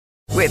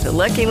With the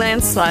Lucky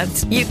Land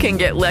Slots, you can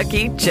get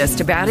lucky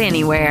just about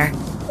anywhere.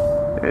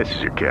 This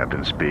is your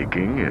captain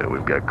speaking.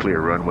 We've got clear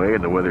runway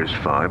and the weather's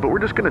fine, but we're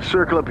just going to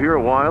circle up here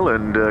a while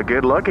and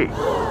get lucky.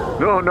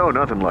 No,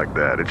 nothing like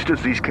that. It's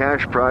just these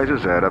cash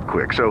prizes add up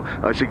quick. So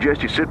I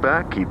suggest you sit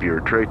back, keep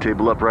your tray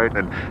table upright,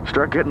 and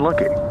start getting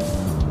lucky.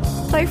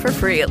 Play for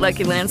free at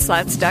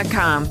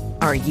LuckyLandSlots.com.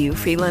 Are you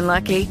feeling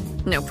lucky?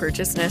 No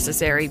purchase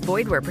necessary.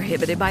 Void where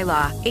prohibited by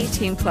law.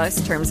 18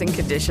 plus terms and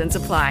conditions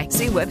apply.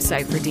 See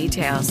website for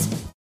details.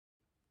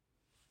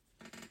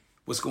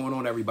 What's going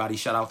on, everybody?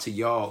 Shout out to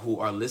y'all who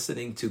are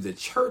listening to the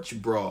Church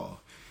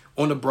Brawl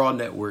on the Brawl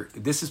Network.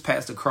 This is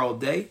Pastor Carl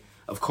Day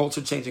of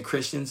Culture Changing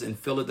Christians in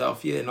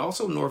Philadelphia and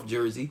also North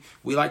Jersey.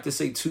 We like to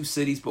say 2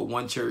 cities, but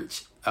 1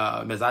 church.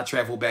 As I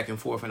travel back and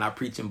forth and I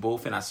preach in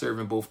both and I serve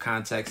in both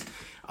contexts.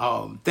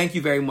 Thank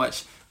you very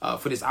much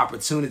for this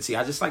opportunity.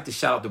 I just like to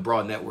shout out the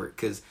Brawl Network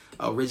because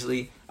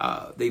originally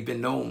they've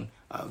been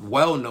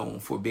well known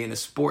for being a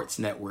sports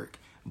network.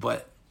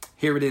 But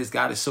here it is.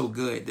 God is so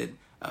good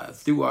that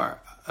through our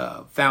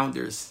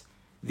founders,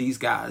 these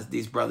guys,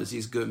 these brothers,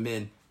 these good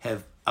men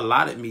have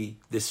allotted me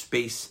this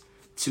space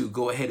to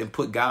go ahead and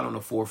put God on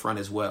the forefront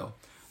as well.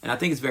 And I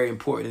think it's very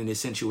important and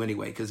essential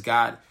anyway, because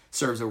God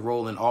serves a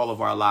role in all of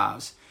our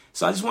lives.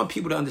 So I just want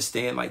people to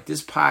understand, like,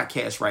 this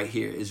podcast right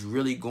here is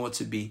really going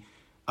to be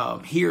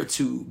here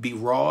to be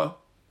raw,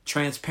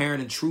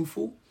 transparent, and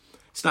truthful.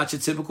 It's not your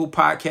typical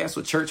podcast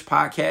or church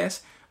podcast.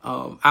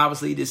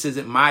 Obviously, this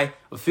isn't my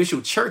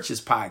official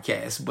church's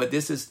podcast, but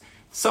this is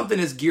something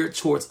that's geared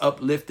towards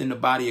uplifting the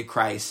body of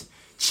Christ,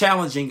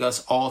 challenging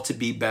us all to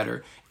be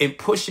better, and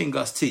pushing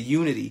us to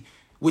unity,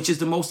 which is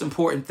the most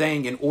important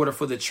thing in order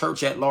for the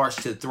church at large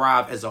to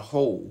thrive as a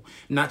whole,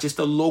 not just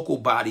the local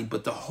body,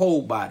 but the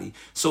whole body.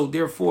 So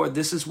therefore,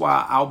 this is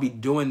why I'll be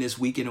doing this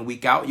week in and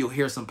week out. You'll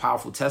hear some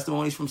powerful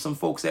testimonies from some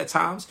folks at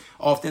times.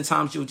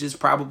 Oftentimes, you'll just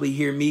probably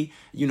hear me,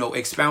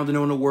 expounding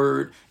on the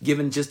word,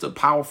 giving just a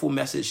powerful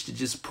message to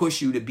just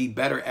push you to be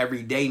better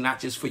every day,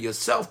 not just for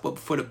yourself, but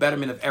for the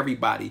betterment of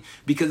everybody.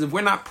 Because if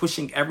we're not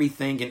pushing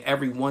everything and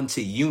everyone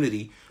to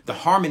unity, the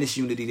harmonious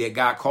unity that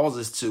God calls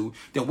us to,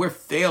 then we're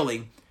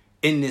failing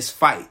in this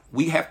fight.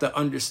 We have to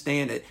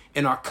understand that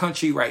in our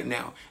country right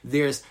now,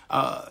 there's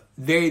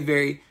very,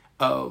 very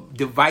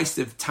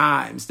divisive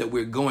times that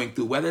we're going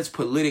through, whether it's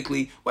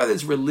politically, whether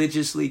it's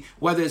religiously,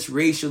 whether it's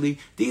racially.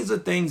 These are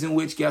things in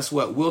which, guess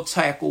what, we'll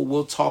tackle,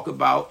 we'll talk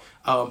about.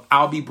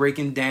 I'll be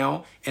breaking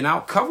down and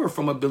I'll cover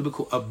from a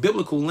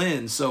biblical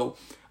lens. So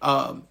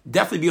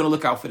definitely be on the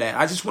lookout for that.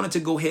 I just wanted to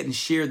go ahead and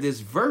share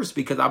this verse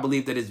because I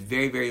believe that it's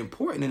very, very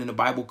important, and the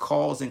Bible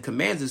calls and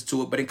commands us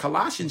to it. But in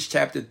Colossians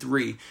chapter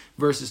 3,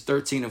 verses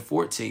 13 and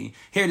 14,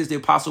 here it is. The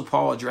Apostle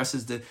Paul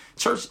addresses the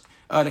church,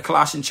 the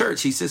Colossian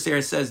church. He sits there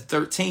and says,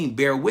 13,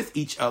 bear with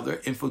each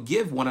other and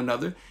forgive one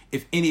another.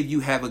 If any of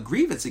you have a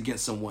grievance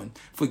against someone,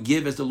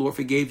 forgive as the Lord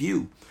forgave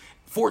you.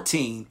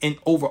 14, and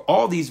over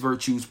all these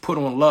virtues, put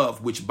on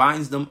love, which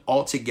binds them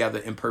all together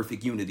in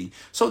perfect unity.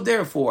 So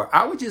therefore,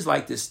 I would just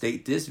like to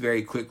state this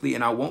very quickly,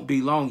 and I won't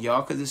be long,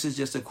 y'all, because this is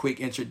just a quick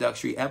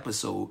introductory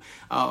episode.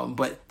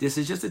 But this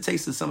is just a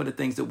taste of some of the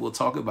things that we'll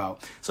talk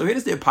about. So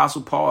here's the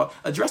Apostle Paul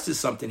addresses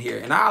something here.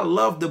 And I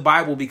love the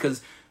Bible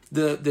because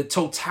the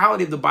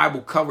totality of the Bible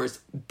covers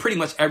pretty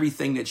much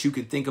everything that you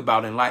can think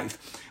about in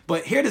life.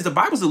 But here it is. The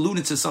Bible's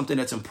alluding to something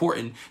that's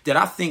important that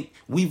I think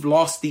we've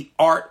lost the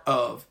art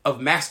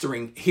of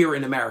mastering here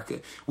in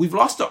America. We've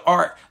lost the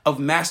art of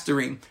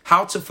mastering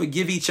how to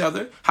forgive each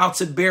other, how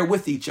to bear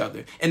with each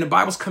other. And the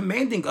Bible's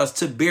commanding us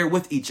to bear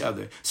with each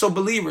other. So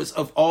believers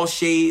of all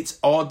shades,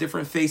 all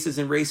different faces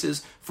and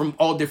races from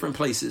all different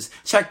places.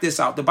 Check this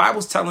out. The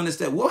Bible's telling us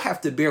that we'll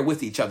have to bear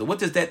with each other. What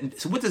does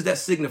that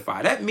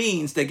signify? That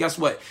means that, guess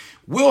what?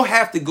 We'll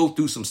have to go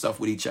through some stuff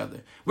with each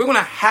other. We're going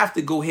to have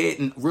to go ahead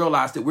and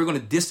realize that we're going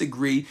to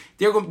disagree.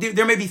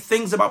 There may be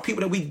things about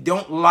people that we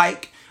don't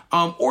like,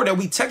 or that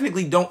we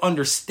technically don't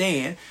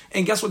understand.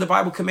 And guess what the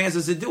Bible commands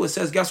us to do? It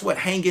says, guess what?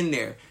 Hang in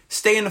there.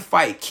 Stay in the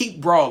fight.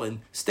 Keep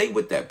brawling. Stay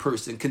with that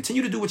person.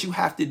 Continue to do what you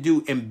have to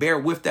do and bear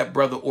with that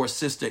brother or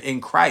sister in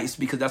Christ,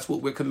 because that's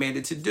what we're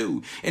commanded to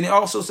do. And it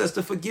also says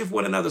to forgive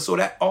one another. So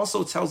that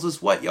also tells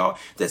us what, y'all?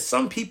 That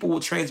some people will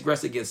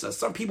transgress against us.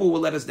 Some people will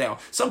let us down.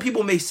 Some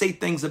people may say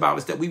things about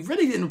us that we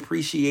really didn't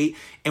appreciate,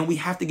 and we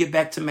have to get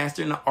back to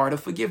mastering the art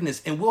of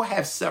forgiveness. And we'll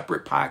have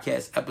separate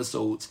podcast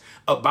episodes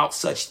about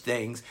such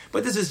things.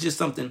 But this is just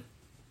something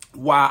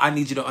why I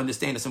need you to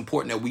understand it's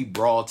important that we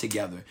brawl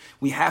together.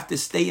 We have to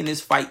stay in this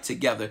fight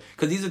together,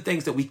 because these are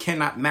things that we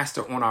cannot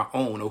master on our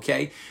own,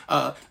 okay?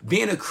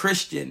 Being a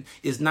Christian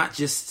is not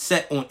just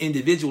set on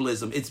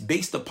individualism. It's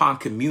based upon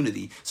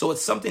community. So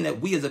it's something that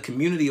we as a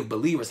community of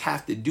believers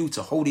have to do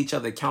to hold each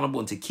other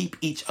accountable and to keep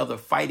each other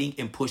fighting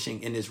and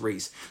pushing in this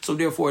race. So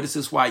therefore, this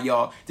is why,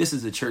 y'all, this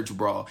is a church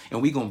brawl,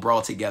 and we're going to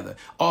brawl together.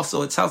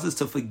 Also, it tells us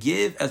to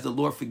forgive as the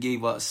Lord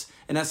forgave us.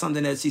 And that's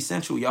something that's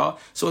essential, y'all.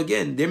 So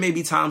again, there may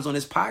be times on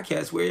this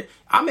podcast where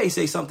I may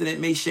say something that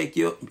may shake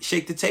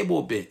the table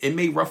a bit. It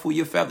may ruffle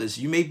your feathers.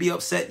 You may be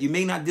upset. You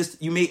may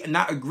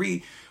not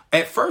agree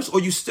at first, or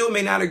you still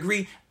may not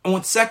agree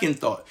on second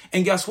thought.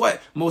 And guess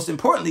what? Most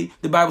importantly,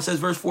 the Bible says,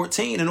 verse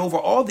 14, and over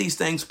all these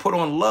things, put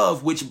on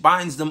love, which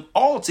binds them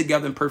all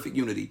together in perfect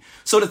unity.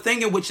 So the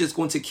thing in which is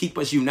going to keep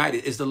us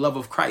united is the love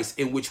of Christ,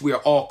 in which we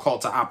are all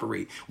called to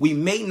operate. We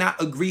may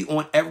not agree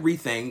on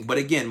everything, but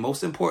again,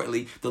 most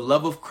importantly, the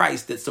love of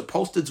Christ that's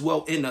supposed to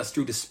dwell in us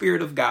through the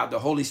Spirit of God, the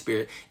Holy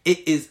Spirit,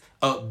 it is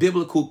a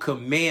biblical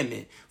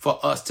commandment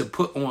for us to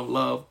put on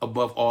love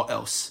above all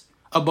else.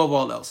 Above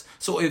all else.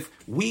 So if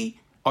we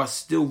are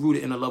still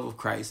rooted in the love of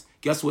Christ,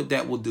 guess what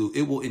that will do?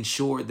 It will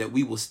ensure that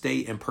we will stay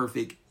in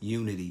perfect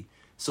unity.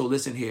 So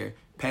listen here,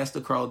 Pastor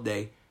Carl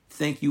Day,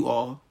 thank you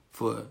all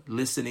for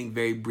listening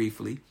very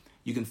briefly.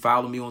 You can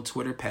follow me on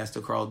Twitter,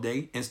 Pastor Carl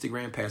Day,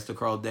 Instagram, Pastor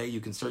Carl Day. You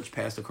can search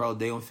Pastor Carl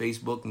Day on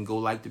Facebook and go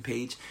like the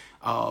page.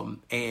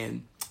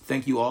 And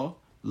thank you all.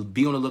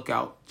 Be on the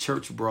lookout,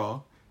 Church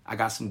Brawl. I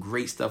got some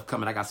great stuff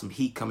coming. I got some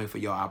heat coming for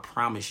y'all, I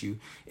promise you.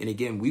 And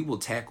again, we will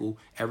tackle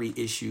every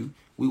issue.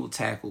 We will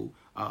tackle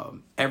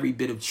every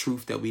bit of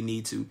truth that we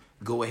need to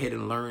go ahead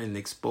and learn and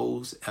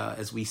expose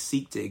as we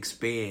seek to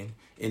expand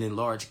and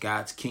enlarge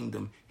God's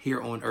kingdom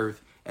here on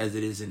earth as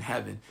it is in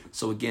heaven.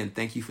 So again,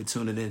 thank you for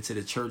tuning in to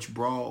the Church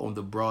Brawl on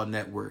the Brawl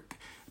Network.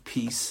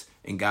 Peace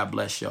and God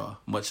bless y'all.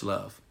 Much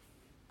love.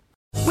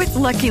 With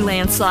Lucky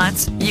Land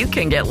Slots, you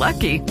can get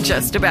lucky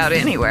just about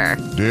anywhere.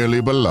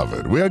 Dearly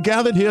beloved, we are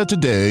gathered here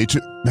today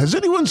to... Has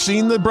anyone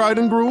seen the bride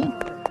and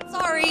groom?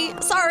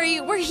 Sorry,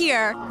 we're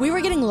here. We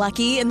were getting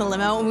lucky in the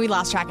limo and we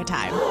lost track of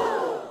time.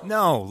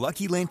 No,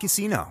 Lucky Land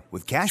Casino,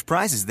 with cash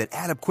prizes that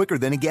add up quicker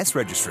than a guest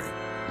registry.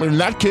 In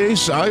that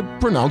case, I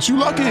pronounce you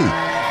lucky.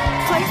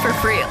 Play for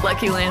free at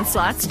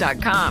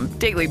LuckyLandSlots.com.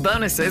 Daily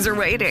bonuses are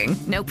waiting.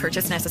 No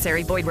purchase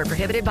necessary. Void where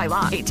prohibited by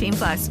law.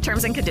 18+.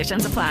 Terms and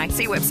conditions apply.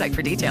 See website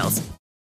for details.